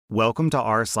Welcome to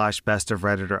r/Bestof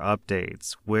Redditor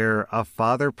updates, where a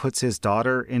father puts his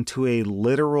daughter into a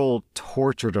literal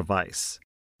torture device.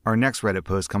 Our next Reddit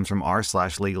post comes from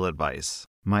r/Legal Advice.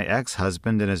 My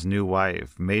ex-husband and his new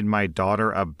wife made my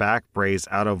daughter a back brace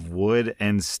out of wood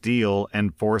and steel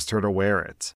and forced her to wear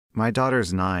it. My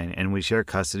daughter's 9 and we share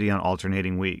custody on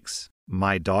alternating weeks.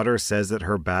 My daughter says that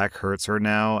her back hurts her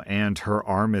now and her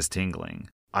arm is tingling.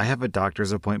 I have a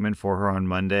doctor's appointment for her on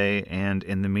Monday, and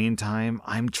in the meantime,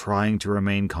 I'm trying to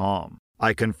remain calm.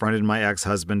 I confronted my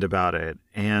ex-husband about it,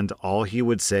 and all he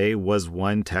would say was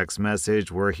one text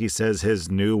message where he says his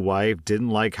new wife didn't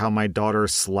like how my daughter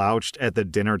slouched at the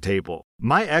dinner table.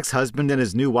 My ex-husband and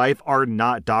his new wife are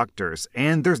not doctors,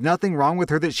 and there's nothing wrong with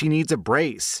her that she needs a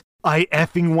brace. I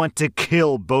effing want to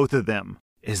kill both of them.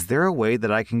 Is there a way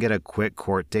that I can get a quick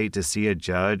court date to see a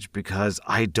judge, because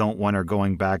I don't want her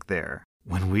going back there?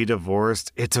 When we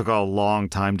divorced, it took a long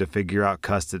time to figure out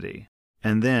custody.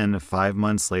 And then, 5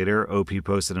 months later, OP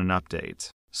posted an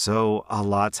update. So, a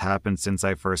lot's happened since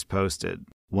I first posted.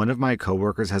 One of my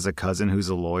coworkers has a cousin who's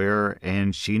a lawyer,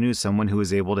 and she knew someone who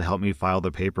was able to help me file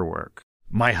the paperwork.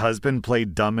 My husband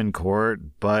played dumb in court,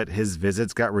 but his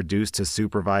visits got reduced to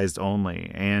supervised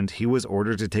only, and he was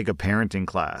ordered to take a parenting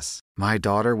class. My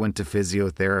daughter went to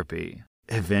physiotherapy.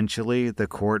 Eventually, the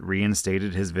court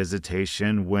reinstated his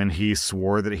visitation when he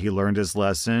swore that he learned his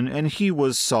lesson and he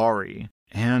was sorry.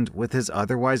 And with his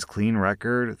otherwise clean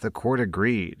record, the court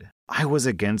agreed. I was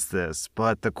against this,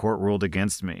 but the court ruled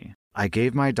against me. I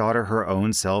gave my daughter her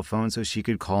own cell phone so she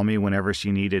could call me whenever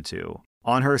she needed to.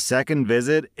 On her second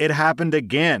visit, it happened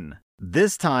again.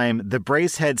 This time, the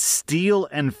brace had steel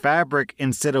and fabric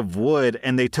instead of wood,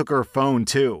 and they took her phone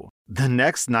too. The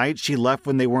next night, she left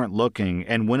when they weren't looking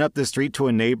and went up the street to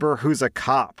a neighbor who's a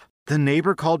cop. The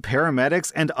neighbor called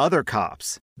paramedics and other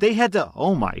cops. They had to,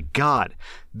 oh my God,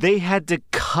 they had to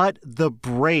cut the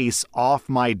brace off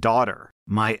my daughter.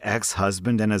 My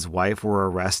ex-husband and his wife were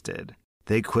arrested.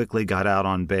 They quickly got out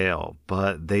on bail,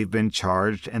 but they've been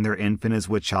charged and their infant is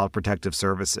with Child Protective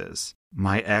Services.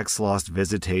 My ex lost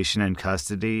visitation and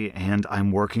custody, and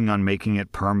I'm working on making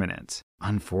it permanent.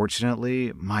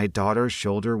 Unfortunately, my daughter's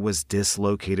shoulder was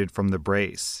dislocated from the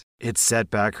brace. It set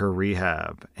back her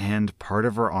rehab, and part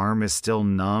of her arm is still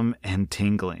numb and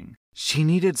tingling. She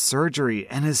needed surgery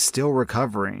and is still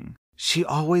recovering. She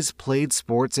always played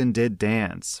sports and did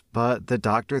dance, but the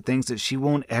doctor thinks that she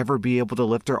won't ever be able to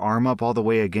lift her arm up all the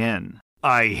way again.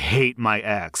 I hate my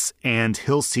ex, and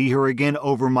he'll see her again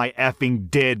over my effing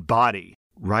dead body.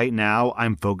 Right now,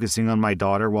 I'm focusing on my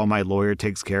daughter while my lawyer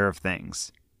takes care of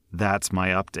things. That's my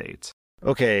update.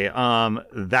 Okay,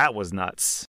 that was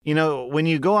nuts. You know, when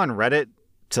you go on Reddit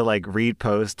to read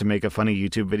posts to make a funny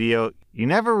YouTube video, you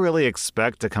never really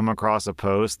expect to come across a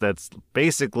post that's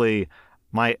basically,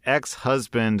 my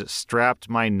ex-husband strapped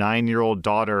my 9-year-old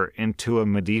daughter into a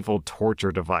medieval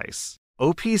torture device.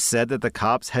 OP said that the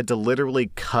cops had to literally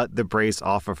cut the brace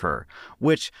off of her,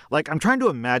 which, I'm trying to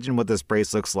imagine what this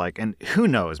brace looks like, and who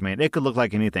knows, man, it could look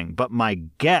like anything, but my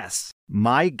guess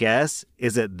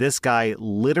is that this guy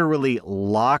literally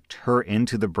locked her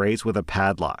into the brace with a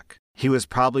padlock. He was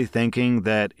probably thinking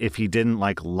that if he didn't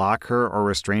lock her or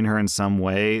restrain her in some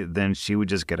way, then she would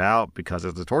just get out because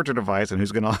it's a torture device, and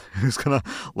who's gonna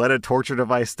let a torture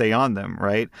device stay on them,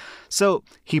 right? So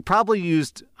he probably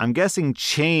used, I'm guessing,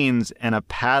 chains and a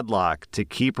padlock to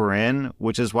keep her in,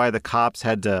 which is why the cops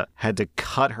had to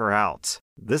cut her out.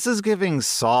 This is giving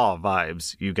Saw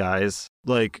vibes, you guys.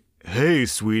 Hey,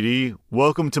 sweetie,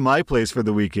 welcome to my place for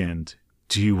the weekend.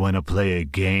 Do you want to play a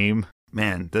game?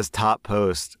 Man, this top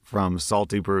post from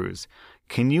Salty Brews.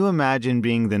 Can you imagine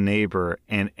being the neighbor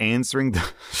and answering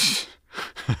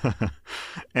the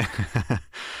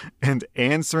and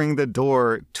answering the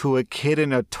door to a kid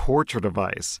in a torture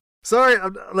device? Sorry,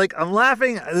 I'm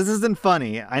laughing. This isn't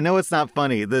funny. I know it's not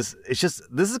funny. This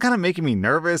is kind of making me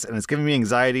nervous and it's giving me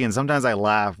anxiety, and sometimes I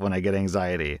laugh when I get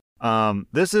anxiety.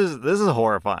 This is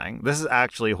horrifying. This is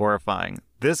actually horrifying.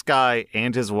 This guy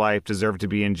and his wife deserve to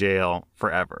be in jail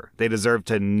forever. They deserve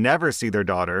to never see their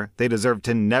daughter. They deserve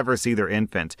to never see their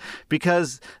infant,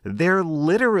 because they're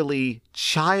literally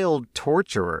child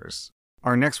torturers.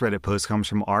 Our next Reddit post comes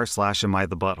from r/Am I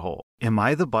the Butthole. Am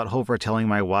I the butthole for telling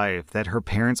my wife that her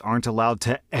parents aren't allowed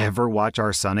to ever watch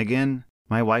our son again?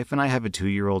 My wife and I have a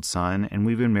 2-year-old son, and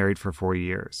we've been married for 4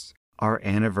 years. Our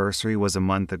anniversary was a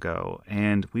month ago,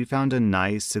 and we found a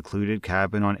nice, secluded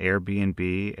cabin on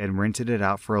Airbnb and rented it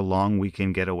out for a long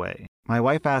weekend getaway. My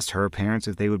wife asked her parents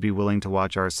if they would be willing to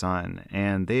watch our son,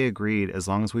 and they agreed as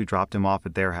long as we dropped him off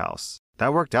at their house.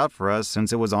 That worked out for us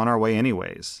since it was on our way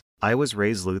anyways. I was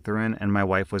raised Lutheran and my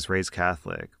wife was raised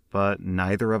Catholic, but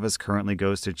neither of us currently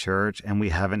goes to church and we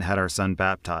haven't had our son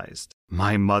baptized.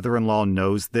 My mother-in-law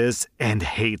knows this and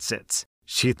hates it.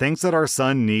 She thinks that our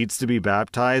son needs to be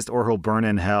baptized or he'll burn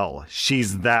in hell.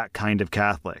 She's that kind of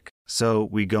Catholic. So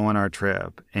we go on our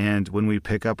trip, and when we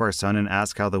pick up our son and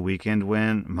ask how the weekend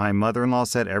went, my mother-in-law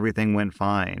said everything went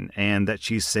fine and that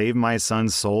she saved my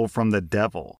son's soul from the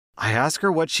devil. I asked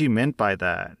her what she meant by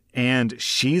that, and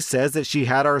she says that she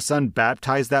had our son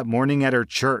baptized that morning at her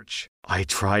church. I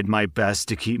tried my best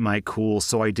to keep my cool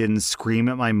so I didn't scream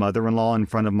at my mother-in-law in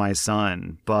front of my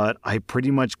son, but I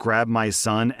pretty much grabbed my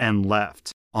son and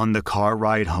left. On the car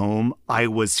ride home, I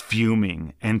was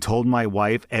fuming and told my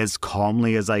wife as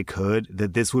calmly as I could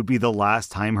that this would be the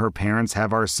last time her parents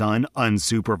have our son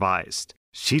unsupervised.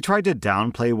 She tried to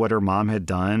downplay what her mom had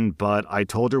done, but I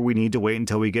told her we need to wait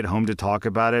until we get home to talk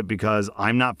about it because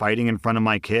I'm not fighting in front of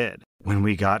my kid. When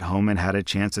we got home and had a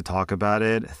chance to talk about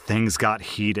it, things got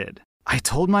heated. I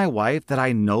told my wife that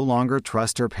I no longer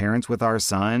trust her parents with our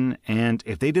son, and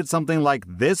if they did something like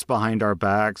this behind our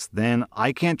backs, then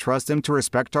I can't trust them to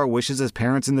respect our wishes as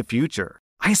parents in the future.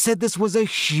 I said this was a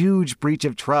huge breach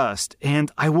of trust, and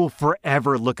I will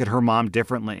forever look at her mom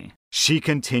differently. She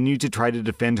continued to try to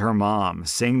defend her mom,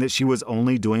 saying that she was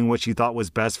only doing what she thought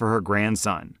was best for her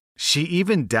grandson. She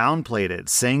even downplayed it,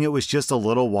 saying it was just a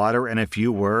little water and a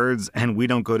few words, and we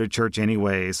don't go to church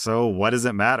anyway, so what does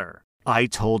it matter? I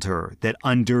told her that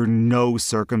under no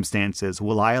circumstances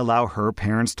will I allow her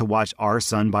parents to watch our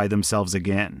son by themselves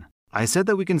again. I said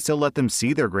that we can still let them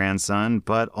see their grandson,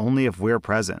 but only if we're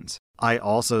present. I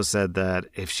also said that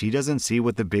if she doesn't see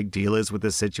what the big deal is with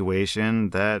the situation,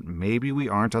 that maybe we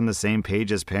aren't on the same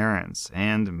page as parents,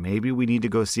 and maybe we need to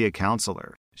go see a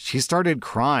counselor. She started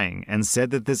crying and said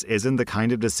that this isn't the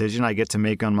kind of decision I get to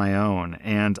make on my own,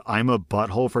 and I'm a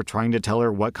butthole for trying to tell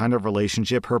her what kind of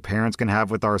relationship her parents can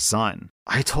have with our son.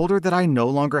 I told her that I no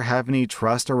longer have any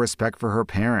trust or respect for her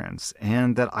parents,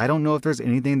 and that I don't know if there's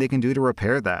anything they can do to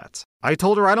repair that. I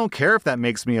told her I don't care if that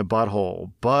makes me a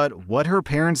butthole, but what her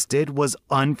parents did was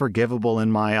unforgivable in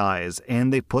my eyes,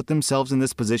 and they put themselves in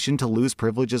this position to lose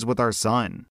privileges with our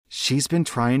son. She's been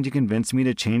trying to convince me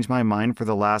to change my mind for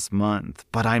the last month,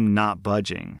 but I'm not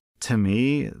budging. To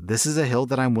me, this is a hill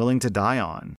that I'm willing to die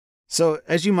on. So,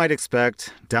 as you might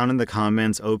expect, down in the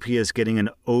comments, OP is getting an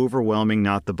overwhelming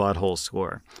not the butthole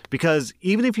score. Because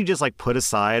even if you just put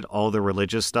aside all the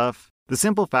religious stuff, the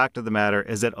simple fact of the matter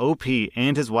is that OP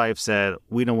and his wife said,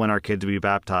 we don't want our kid to be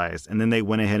baptized, and then they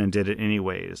went ahead and did it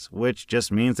anyways, which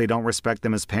just means they don't respect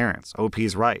them as parents.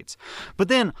 OP's right. But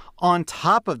then, on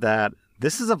top of that,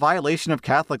 this is a violation of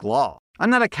Catholic law. I'm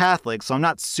not a Catholic, so I'm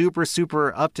not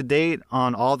super up to date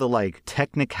on all the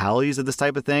technicalities of this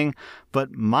type of thing.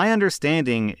 But my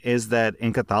understanding is that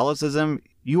in Catholicism,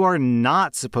 you are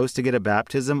not supposed to get a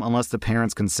baptism unless the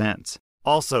parents consent.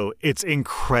 Also, it's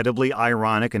incredibly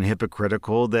ironic and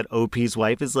hypocritical that OP's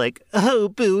wife is like, oh,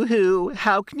 boo-hoo,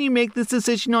 how can you make this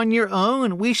decision on your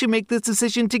own? We should make this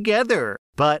decision together.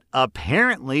 But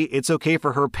apparently, it's okay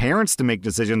for her parents to make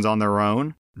decisions on their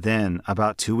own. Then,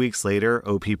 about 2 weeks later,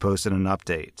 OP posted an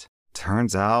update.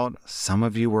 Turns out, some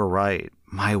of you were right.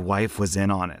 My wife was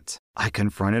in on it. I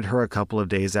confronted her a couple of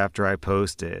days after I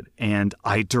posted, and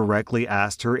I directly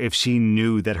asked her if she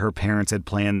knew that her parents had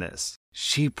planned this.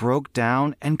 She broke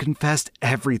down and confessed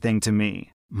everything to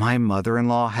me. My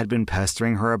mother-in-law had been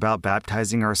pestering her about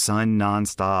baptizing our son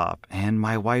nonstop, and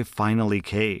my wife finally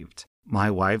caved.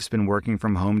 My wife's been working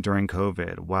from home during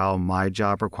COVID, while my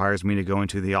job requires me to go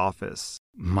into the office.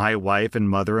 My wife and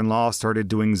mother-in-law started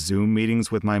doing Zoom meetings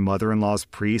with my mother-in-law's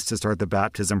priest to start the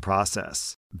baptism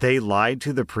process. They lied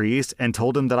to the priest and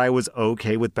told him that I was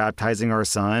okay with baptizing our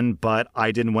son, but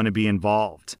I didn't want to be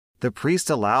involved. The priest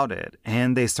allowed it,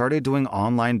 and they started doing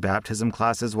online baptism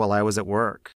classes while I was at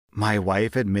work. My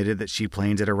wife admitted that she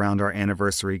planned it around our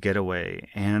anniversary getaway,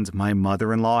 and my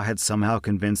mother-in-law had somehow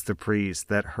convinced the priest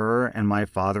that her and my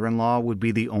father-in-law would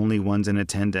be the only ones in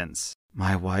attendance.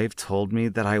 My wife told me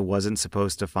that I wasn't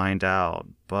supposed to find out,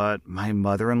 but my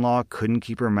mother-in-law couldn't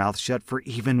keep her mouth shut for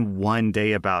even 1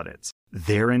 day about it.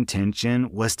 Their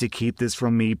intention was to keep this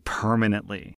from me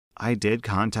permanently. I did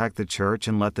contact the church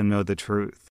and let them know the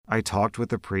truth. I talked with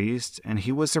the priest, and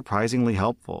he was surprisingly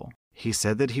helpful. He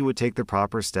said that he would take the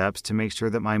proper steps to make sure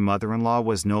that my mother-in-law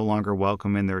was no longer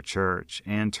welcome in their church,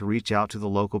 and to reach out to the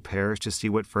local parish to see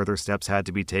what further steps had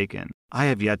to be taken. I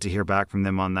have yet to hear back from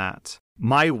them on that.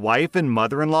 My wife and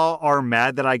mother-in-law are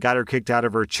mad that I got her kicked out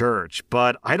of her church,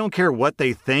 but I don't care what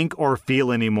they think or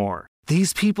feel anymore.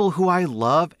 These people who I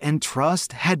love and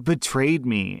trust had betrayed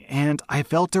me, and I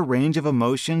felt a range of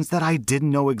emotions that I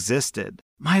didn't know existed.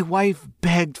 My wife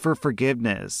begged for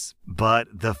forgiveness, but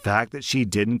the fact that she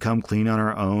didn't come clean on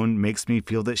her own makes me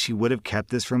feel that she would have kept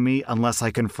this from me unless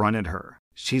I confronted her.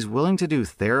 She's willing to do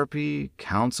therapy,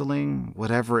 counseling,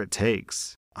 whatever it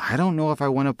takes. I don't know if I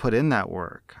want to put in that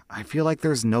work. I feel like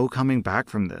there's no coming back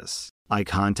from this. I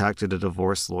contacted a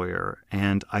divorce lawyer,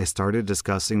 and I started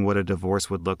discussing what a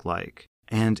divorce would look like.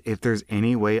 And if there's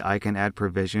any way I can add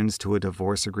provisions to a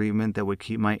divorce agreement that would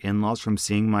keep my in-laws from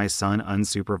seeing my son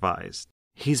unsupervised.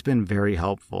 He's been very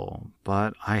helpful,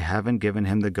 but I haven't given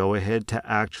him the go-ahead to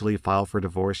actually file for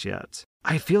divorce yet.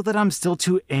 I feel that I'm still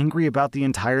too angry about the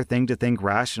entire thing to think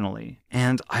rationally,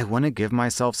 and I want to give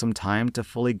myself some time to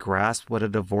fully grasp what a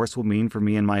divorce will mean for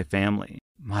me and my family.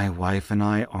 My wife and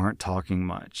I aren't talking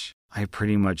much. I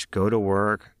pretty much go to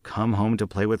work, come home to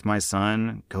play with my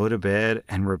son, go to bed,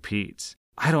 and repeat.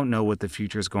 I don't know what the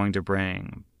future's going to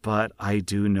bring, but I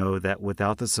do know that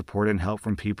without the support and help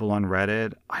from people on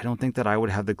Reddit, I don't think that I would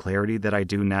have the clarity that I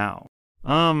do now.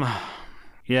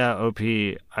 Yeah, OP,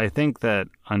 I think that,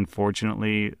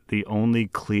 unfortunately, the only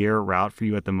clear route for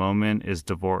you at the moment is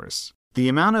divorce. The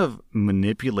amount of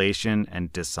manipulation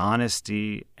and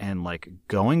dishonesty and,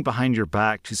 going behind your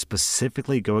back to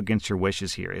specifically go against your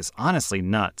wishes here is honestly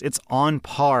nuts. It's on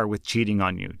par with cheating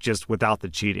on you, just without the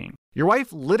cheating. Your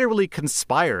wife literally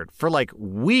conspired for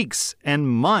weeks and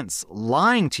months,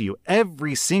 lying to you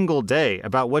every single day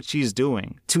about what she's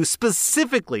doing to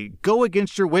specifically go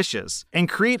against your wishes and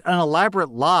create an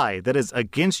elaborate lie that is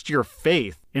against your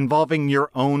faith involving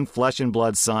your own flesh and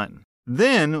blood son.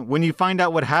 Then, when you find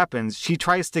out what happens, she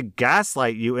tries to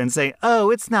gaslight you and say,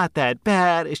 oh, it's not that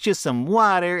bad, it's just some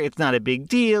water, it's not a big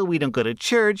deal, we don't go to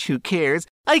church, who cares?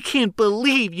 I can't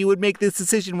believe you would make this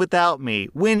decision without me,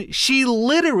 when she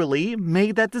literally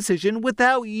made that decision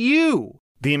without you.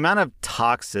 The amount of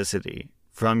toxicity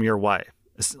from your wife,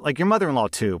 your mother-in-law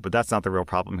too, but that's not the real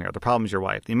problem here. The problem is your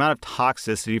wife. The amount of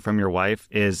toxicity from your wife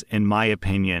is, in my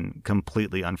opinion,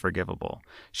 completely unforgivable.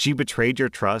 She betrayed your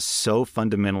trust so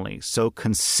fundamentally, so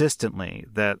consistently,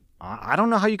 that I don't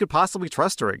know how you could possibly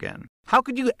trust her again. How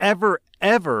could you ever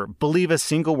believe a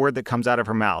single word that comes out of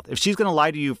her mouth? If she's going to lie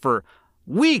to you for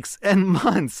weeks and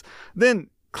months,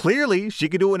 then clearly she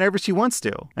could do it whenever she wants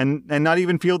to and not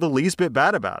even feel the least bit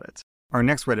bad about it. Our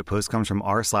next Reddit post comes from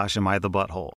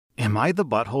r/amIthebutthole. Am I the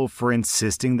butthole for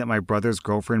insisting that my brother's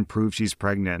girlfriend prove she's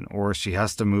pregnant or she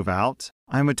has to move out?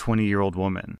 I'm a 20-year-old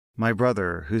woman. My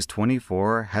brother, who's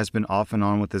 24, has been off and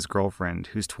on with his girlfriend,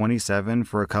 who's 27,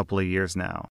 for a couple of years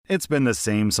now. It's been the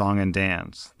same song and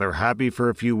dance. They're happy for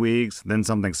a few weeks, then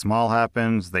something small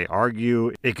happens, they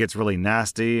argue, it gets really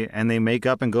nasty, and they make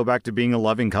up and go back to being a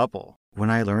loving couple. When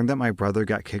I learned that my brother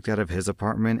got kicked out of his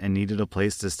apartment and needed a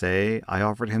place to stay, I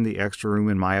offered him the extra room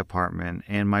in my apartment,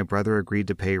 and my brother agreed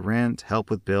to pay rent, help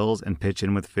with bills, and pitch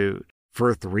in with food.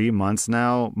 For 3 months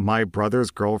now, my brother's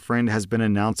girlfriend has been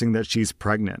announcing that she's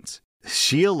pregnant.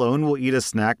 She alone will eat a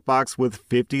snack box with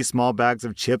 50 small bags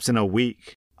of chips in a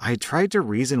week. I tried to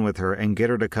reason with her and get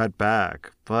her to cut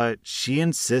back, but she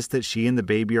insists that she and the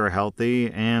baby are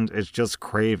healthy and it's just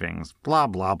cravings, blah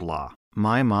blah blah.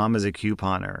 My mom is a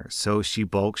couponer, so she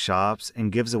bulk shops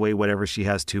and gives away whatever she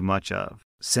has too much of.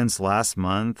 Since last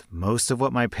month, most of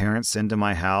what my parents send to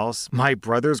my house, my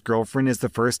brother's girlfriend is the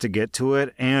first to get to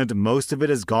it, and most of it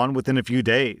is gone within a few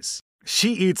days.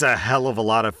 She eats a hell of a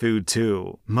lot of food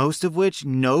too, most of which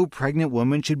no pregnant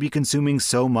woman should be consuming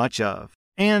so much of.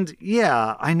 And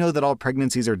yeah, I know that all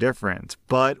pregnancies are different,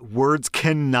 but words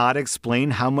cannot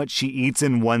explain how much she eats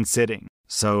in one sitting.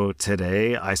 So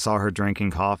today, I saw her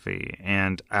drinking coffee,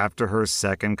 and after her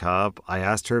second cup, I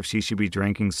asked her if she should be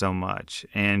drinking so much,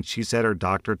 and she said her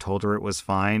doctor told her it was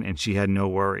fine and she had no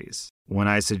worries. When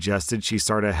I suggested she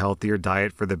start a healthier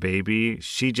diet for the baby,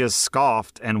 she just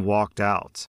scoffed and walked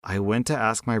out. I went to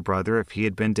ask my brother if he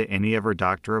had been to any of her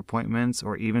doctor appointments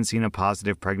or even seen a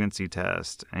positive pregnancy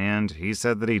test, and he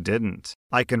said that he didn't.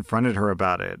 I confronted her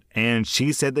about it, and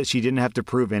she said that she didn't have to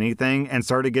prove anything and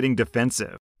started getting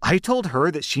defensive. I told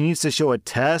her that she needs to show a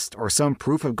test or some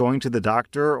proof of going to the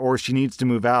doctor, or she needs to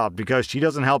move out because she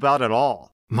doesn't help out at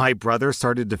all. My brother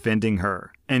started defending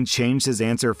her and changed his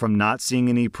answer from not seeing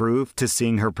any proof to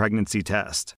seeing her pregnancy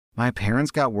test. My parents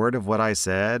got word of what I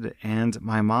said, and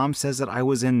my mom says that I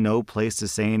was in no place to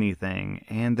say anything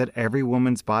and that every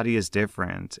woman's body is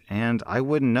different, and I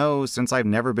wouldn't know since I've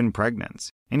never been pregnant.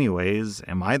 Anyways,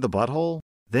 am I the butthole?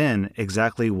 Then,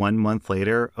 exactly 1 month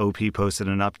later, OP posted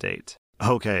an update.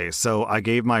 Okay, so I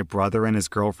gave my brother and his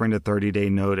girlfriend a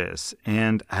 30-day notice,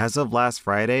 and as of last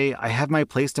Friday, I have my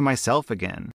place to myself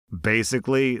again.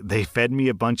 Basically, they fed me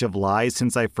a bunch of lies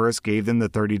since I first gave them the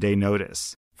 30-day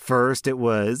notice. First it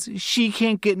was, she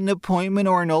can't get an appointment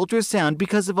or an ultrasound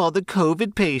because of all the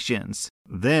COVID patients.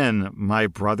 Then my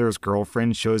brother's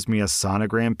girlfriend shows me a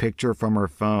sonogram picture from her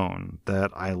phone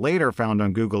that I later found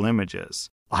on Google Images.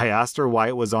 I asked her why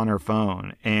it was on her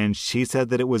phone, and she said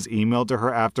that it was emailed to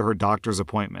her after her doctor's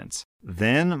appointment.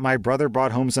 Then my brother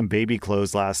brought home some baby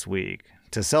clothes last week,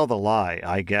 to sell the lie,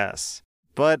 I guess.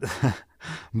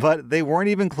 But they weren't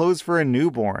even clothes for a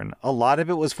newborn. A lot of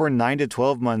it was for 9 to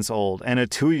 12 months old and a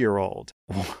 2-year-old.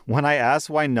 When I asked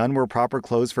why none were proper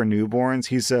clothes for newborns,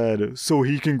 he said, so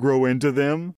he can grow into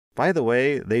them? By the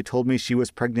way, they told me she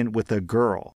was pregnant with a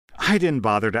girl. I didn't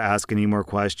bother to ask any more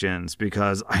questions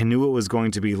because I knew it was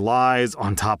going to be lies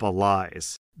on top of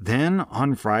lies. Then,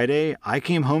 on Friday, I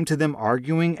came home to them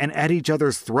arguing and at each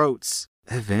other's throats.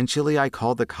 Eventually, I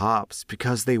called the cops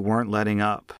because they weren't letting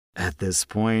up. At this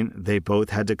point, they both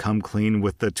had to come clean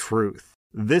with the truth.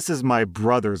 This is my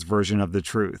brother's version of the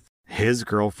truth. His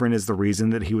girlfriend is the reason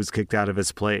that he was kicked out of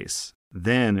his place.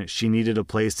 Then she needed a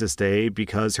place to stay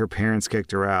because her parents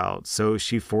kicked her out, so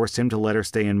she forced him to let her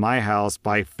stay in my house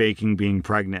by faking being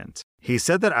pregnant. He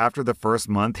said that after the first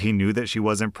month he knew that she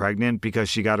wasn't pregnant because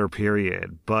she got her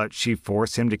period, but she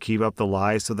forced him to keep up the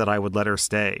lie so that I would let her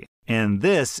stay. And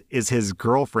this is his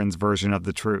girlfriend's version of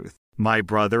the truth. My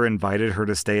brother invited her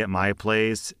to stay at my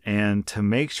place, and to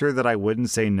make sure that I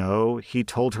wouldn't say no, he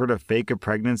told her to fake a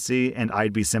pregnancy and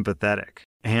I'd be sympathetic.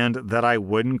 And that I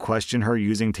wouldn't question her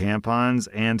using tampons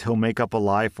and he'll make up a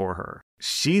lie for her.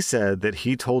 She said that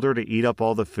he told her to eat up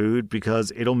all the food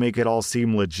because it'll make it all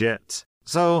seem legit.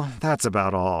 So that's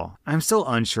about all. I'm still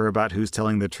unsure about who's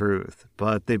telling the truth,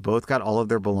 but they both got all of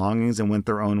their belongings and went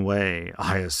their own way,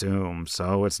 I assume,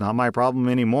 so it's not my problem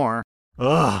anymore.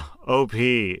 Ugh, OP,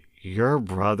 your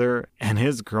brother and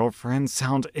his girlfriend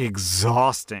sound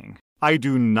exhausting. I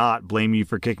do not blame you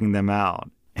for kicking them out.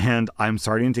 And I'm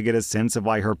starting to get a sense of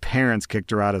why her parents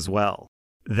kicked her out as well.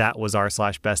 That was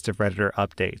r/Bestof Redditor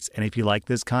updates. And if you like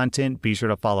this content, be sure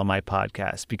to follow my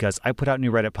podcast because I put out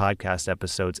new Reddit podcast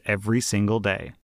episodes every single day.